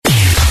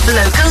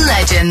Local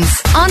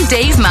legends on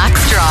Dave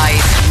Max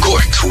Drive.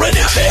 Cork's Red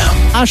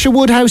FM. Asha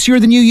Woodhouse, you're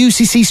the new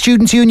UCC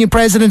Students' Union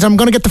President. I'm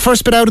going to get the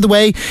first bit out of the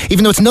way,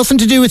 even though it's nothing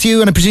to do with you,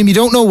 and I presume you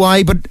don't know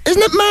why, but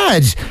isn't it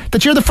mad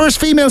that you're the first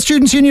female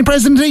Students' Union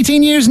President in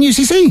 18 years in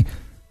UCC?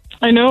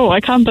 I know, I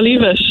can't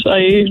believe it.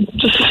 I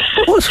just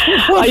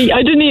What?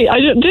 I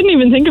didn't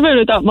even think about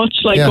it that much,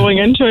 going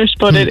into it,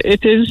 but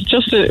it is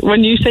just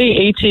when you say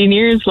 18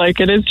 years,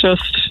 it is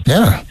just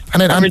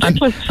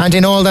ridiculous. And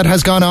in all that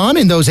has gone on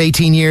in those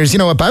 18 years,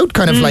 about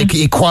kind of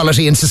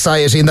equality in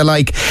society and the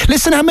like.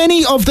 Listen, how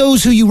many of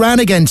those who you ran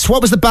against,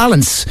 what was the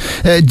balance,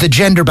 the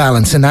gender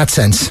balance in that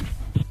sense?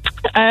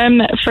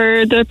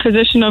 For the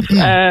position of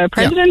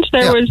president,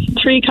 there was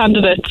 3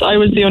 candidates. I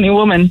was the only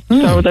woman,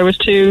 so there was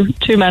two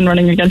men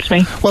running against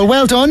me.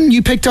 Well done.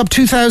 You picked up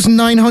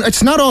 2,900.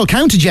 It's not all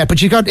counted yet,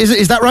 but you got.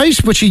 Is that right?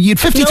 But you'd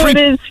 53. No, it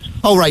is.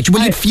 Oh right.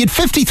 Well, you'd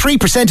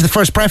 53% of the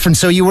first preference,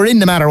 so you were in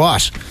no matter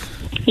what.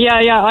 Yeah.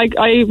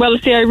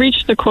 I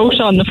reached the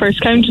quota on the first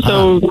count,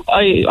 so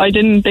I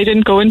didn't. They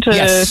didn't go into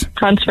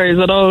transfers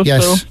at all.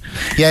 Yes.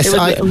 So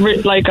it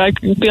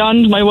was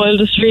beyond my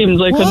wildest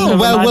dreams. I couldn't have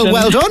imagined.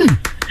 Well done.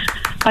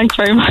 Thanks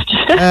very much.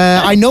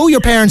 I know your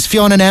parents,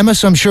 Fiona and Emma,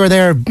 so I'm sure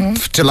they're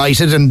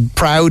delighted and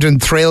proud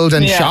and thrilled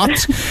and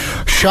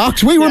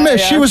shocked. We were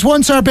missed. She was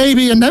once our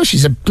baby, and now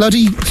she's a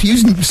bloody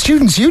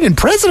Students' Union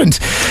President.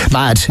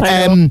 Mad.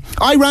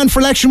 I ran for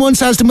election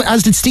once, as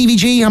did Stevie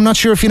G. I'm not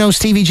sure if you know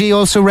Stevie G,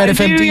 also Red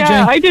FM DJ.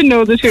 Yeah, I didn't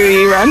know the two of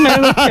you ran.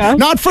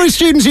 Not for a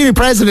Students' Union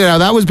President. Now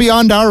that was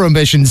beyond our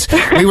ambitions.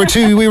 We were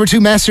two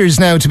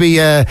messers now to be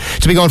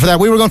going for that.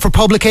 We were going for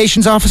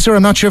Publications Officer.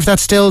 I'm not sure if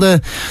that's still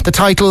the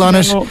title on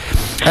it.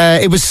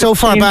 It was so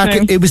far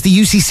back. It was the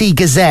UCC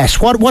Gazette.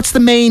 What's the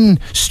main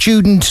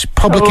student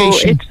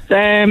publication? It's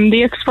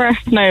the Express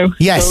now.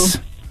 Yes.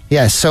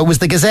 Yes, so it was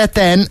the Gazette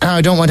then.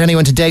 I don't want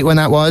anyone to date when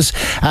that was.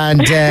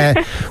 And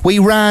we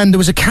ran. There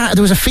was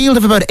a field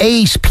of about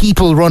 8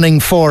 people running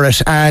for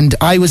it, and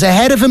I was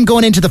ahead of him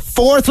going into the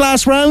 4th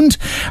last round,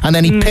 and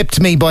then he pipped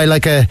me by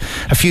a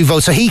few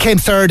votes. So he came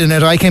 3rd in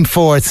it. I came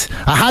 4th.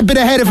 I had been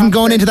ahead of him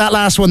going into that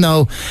last one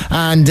though,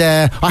 and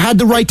I had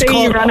the right to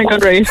call. You ran a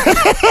good race.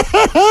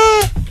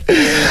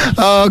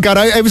 Oh God!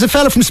 It was a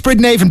fella from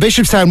Spridnave and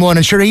Bishopstown won,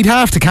 and sure he'd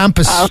half the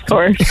campus. Of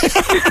course.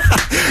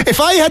 If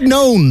I had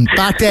known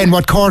back then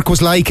what Cork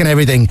was like and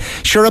everything,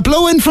 sure, a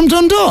blow in from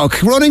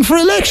Dundalk running for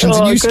elections.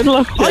 Good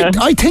luck.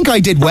 I think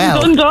I did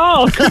well.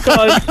 Dundalk,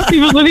 God,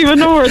 people don't even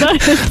know where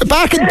that is.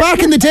 Back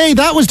in the day,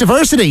 that was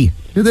diversity.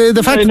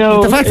 The fact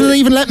that they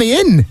even let me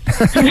in.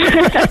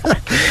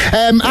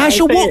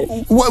 Asha,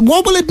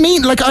 what will it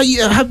mean?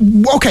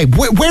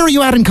 Where are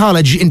you at in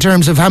college in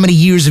terms of how many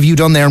years have you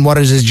done there and what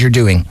it is you're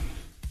doing?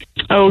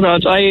 Oh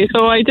God!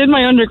 I did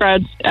my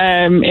undergrad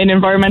in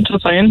Environmental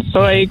Science.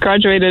 So I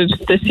graduated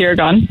this year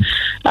gone,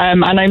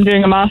 and I'm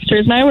doing a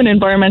master's now in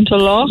Environmental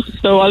Law.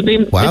 So I'll be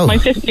it's my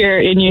 5th year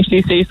in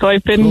UCC. So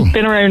I've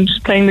been around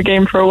playing the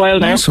game for a while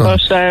now.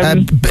 But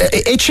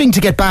itching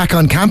to get back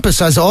on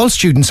campus, as all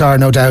students are,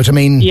 no doubt. I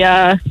mean,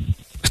 yeah.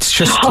 It's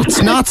just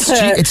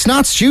it's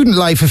not student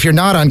life if you're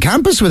not on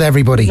campus with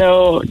everybody.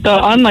 No, the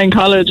online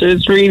college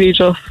is really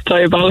just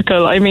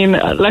diabolical. I mean,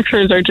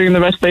 lecturers are doing the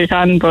best they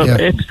can, but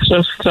it's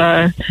just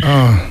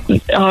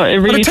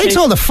it really takes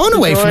all the fun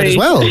away from it as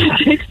well.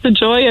 It takes the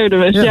joy out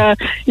of it. Yeah,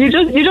 you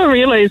don't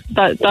realise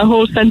that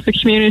whole sense of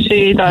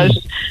community, that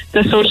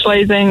the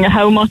socialising,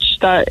 how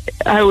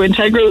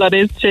integral that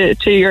is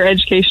to your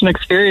education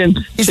experience.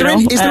 Is there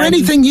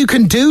anything you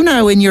can do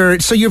now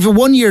so you have a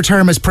 1-year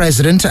term as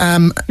president,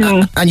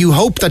 and you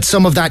hope that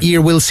some of that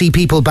year will see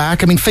people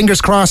back? I mean,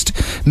 fingers crossed,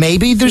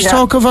 maybe there's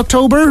talk of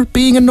October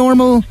being a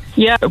normal...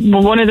 Yeah,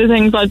 one of the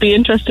things I'd be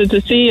interested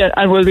to see,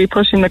 and we'll be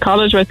pushing the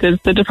college with, is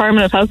the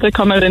Department of Health have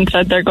come out and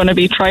said they're going to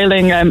be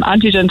trialling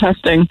antigen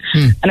testing.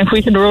 And if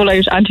we can roll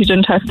out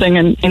antigen testing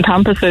in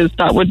campuses,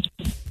 that would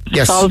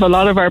solve a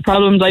lot of our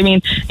problems. I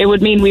mean, it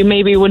would mean we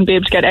maybe wouldn't be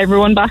able to get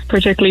everyone back,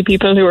 particularly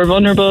people who are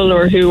vulnerable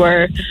or who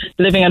are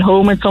living at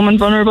home with someone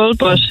vulnerable,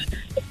 but...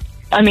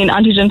 I mean,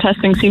 antigen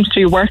testing seems to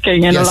be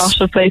working in a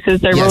lot of places.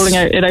 They're rolling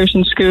it out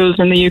in schools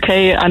in the UK,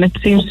 and it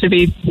seems to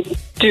be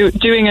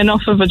doing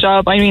enough of a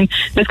job. I mean,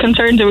 there's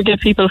concerns it would give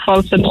people a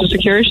false sense of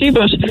security,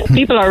 but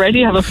people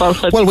already have a false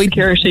sense of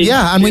security.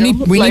 Yeah, and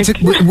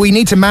we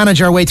need to manage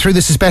our way through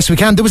this as best we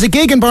can. There was a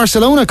gig in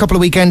Barcelona a couple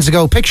of weekends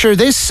ago. Picture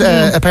this,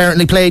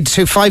 apparently played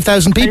to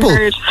 5,000 people. I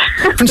heard.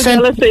 The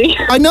jealousy.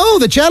 I know,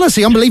 the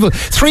jealousy, unbelievable.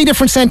 3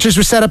 different centres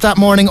were set up that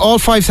morning, all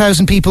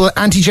 5,000 people,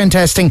 antigen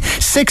testing.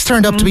 6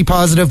 turned up to be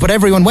positive, but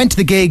everyone went to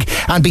the gig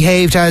and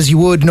behaved as you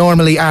would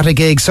normally at a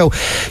gig. So,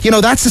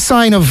 that's a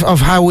sign of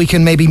how we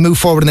can maybe move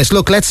forward in this.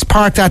 Look, let's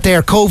park that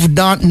there.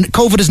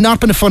 COVID has not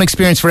been a fun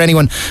experience for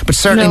anyone, but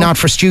certainly not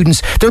for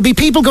students. There'll be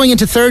people going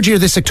into 3rd year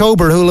this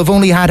October who will have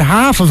only had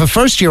half of a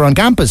first year on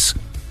campus.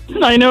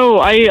 I know.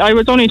 I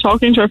was only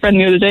talking to a friend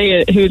the other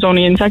day who's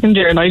only in second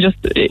year, and I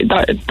just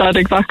that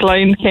exact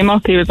line came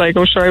up. He was like,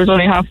 "Oh, sure, I was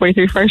only halfway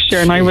through first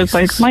year," and I was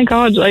like, "My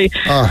God,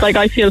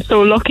 I feel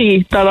so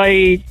lucky that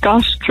I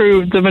got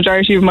through the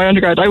majority of my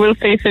undergrad." I will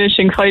say,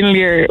 finishing final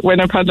year when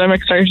a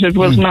pandemic started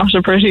was not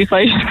a pretty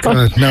sight.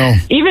 No,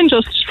 even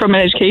just from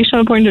an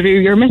educational point of view,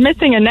 you're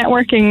missing a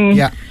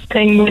networking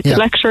thing with the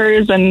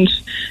lecturers, and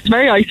it's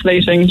very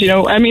isolating. You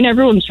know, I mean,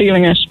 everyone's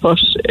feeling it, but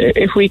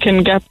if we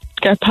can get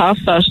past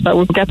that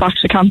would get back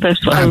to campus.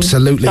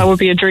 Absolutely. That would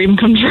be a dream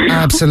come true.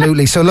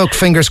 Absolutely. So look,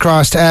 fingers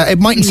crossed. It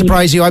mightn't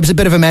surprise you. I was a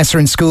bit of a messer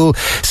in school,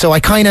 so I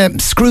kind of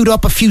screwed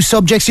up a few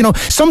subjects. You know,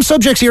 some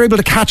subjects you're able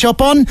to catch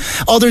up on.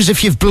 Others,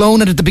 if you've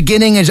blown it at the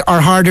beginning, are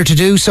harder to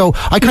do. So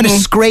I kind of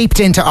scraped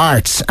into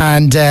arts,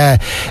 and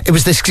it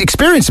was this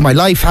experience in my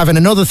life, having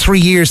another 3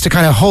 years to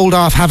kind of hold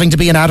off having to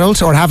be an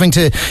adult or having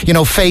to, you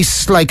know,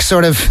 face like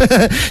sort of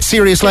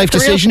serious life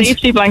decisions. Real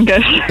safety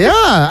blanket.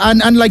 Yeah,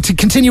 and like to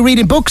continue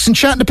reading books and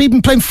chatting to people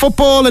and playing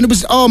football, and it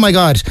was, oh my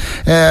God,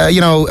 you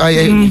know,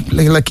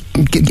 like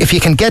if you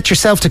can get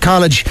yourself to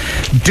college,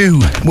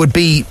 would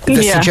be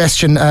the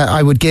suggestion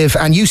I would give.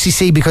 And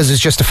UCC, because it's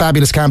just a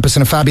fabulous campus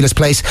and a fabulous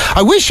place.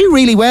 I wish you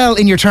really well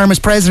in your term as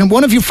president.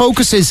 One of your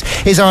focuses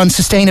is on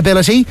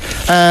sustainability,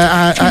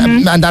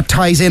 and that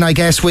ties in, I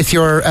guess, with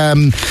your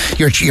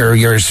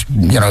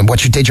you know,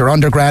 what you did your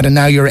undergrad and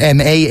now your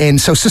MA in.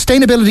 So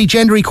sustainability,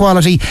 gender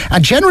equality,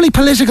 and generally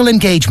political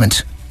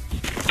engagement.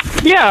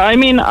 Yeah, I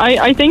mean,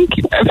 I think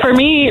for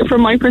me,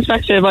 from my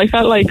perspective, I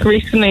felt like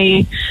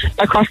recently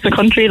across the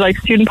country, like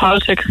student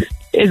politics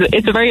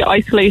it's a very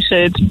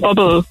isolated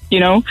bubble, you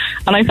know,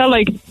 and I felt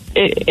like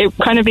it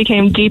kind of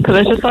became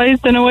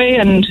depoliticized in a way,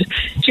 and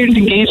student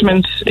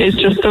engagement is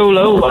just so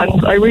low,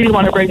 and I really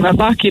want to bring that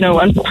back, you know,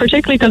 and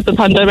particularly because the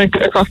pandemic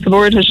across the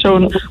board has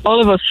shown all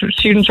of us,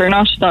 students or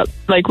not, that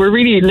like we're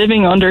really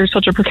living under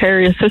such a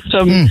precarious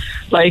system.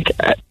 Like,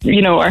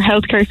 you know, our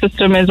healthcare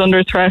system is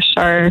under threat,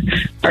 our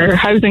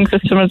housing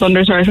system is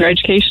under threat, our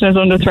education is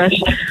under threat,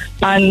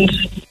 and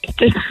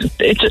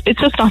it's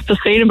just not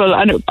sustainable.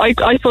 And I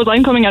suppose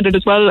I'm coming at it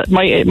as well.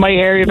 My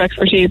area of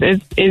expertise is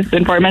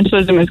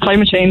environmentalism, is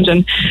climate change,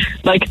 and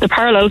like the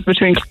parallels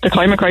between the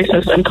climate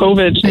crisis and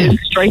COVID is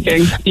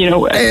striking, you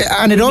know.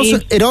 And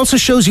it also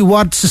shows you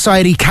what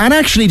society can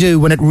actually do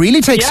when it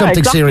really takes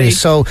something serious.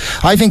 So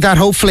I think that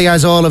hopefully,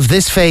 as all of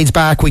this fades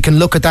back, we can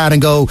look at that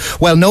and go,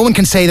 well, no one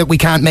can say that we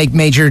can't make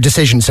major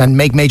decisions and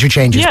make major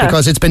changes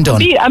because it's been done.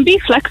 Be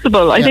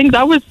flexible. I think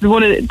that was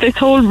one of this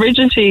whole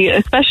rigidity,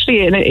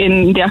 especially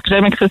in the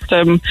academic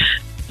system.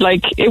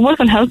 Like, it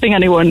wasn't helping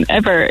anyone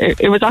ever.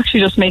 It was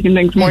actually just making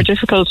things more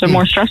difficult and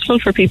more stressful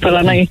for people.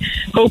 And I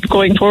hope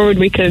going forward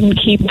we can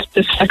keep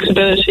this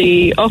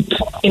flexibility up.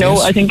 You know,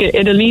 I think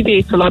it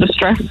alleviates a lot of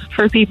stress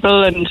for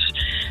people, and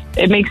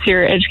it makes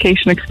your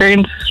education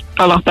experience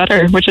a lot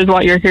better, which is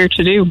what you're here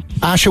to do.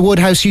 Asha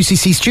Woodhouse,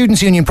 UCC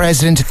Students' Union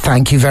President,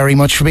 thank you very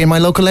much for being my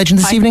local legend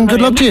this evening. Good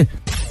luck to you.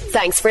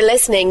 Thanks for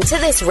listening to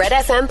this Red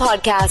FM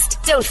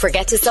podcast. Don't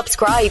forget to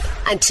subscribe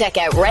and check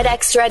out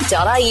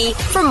redextra.ie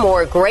for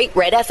more great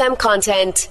Red FM content.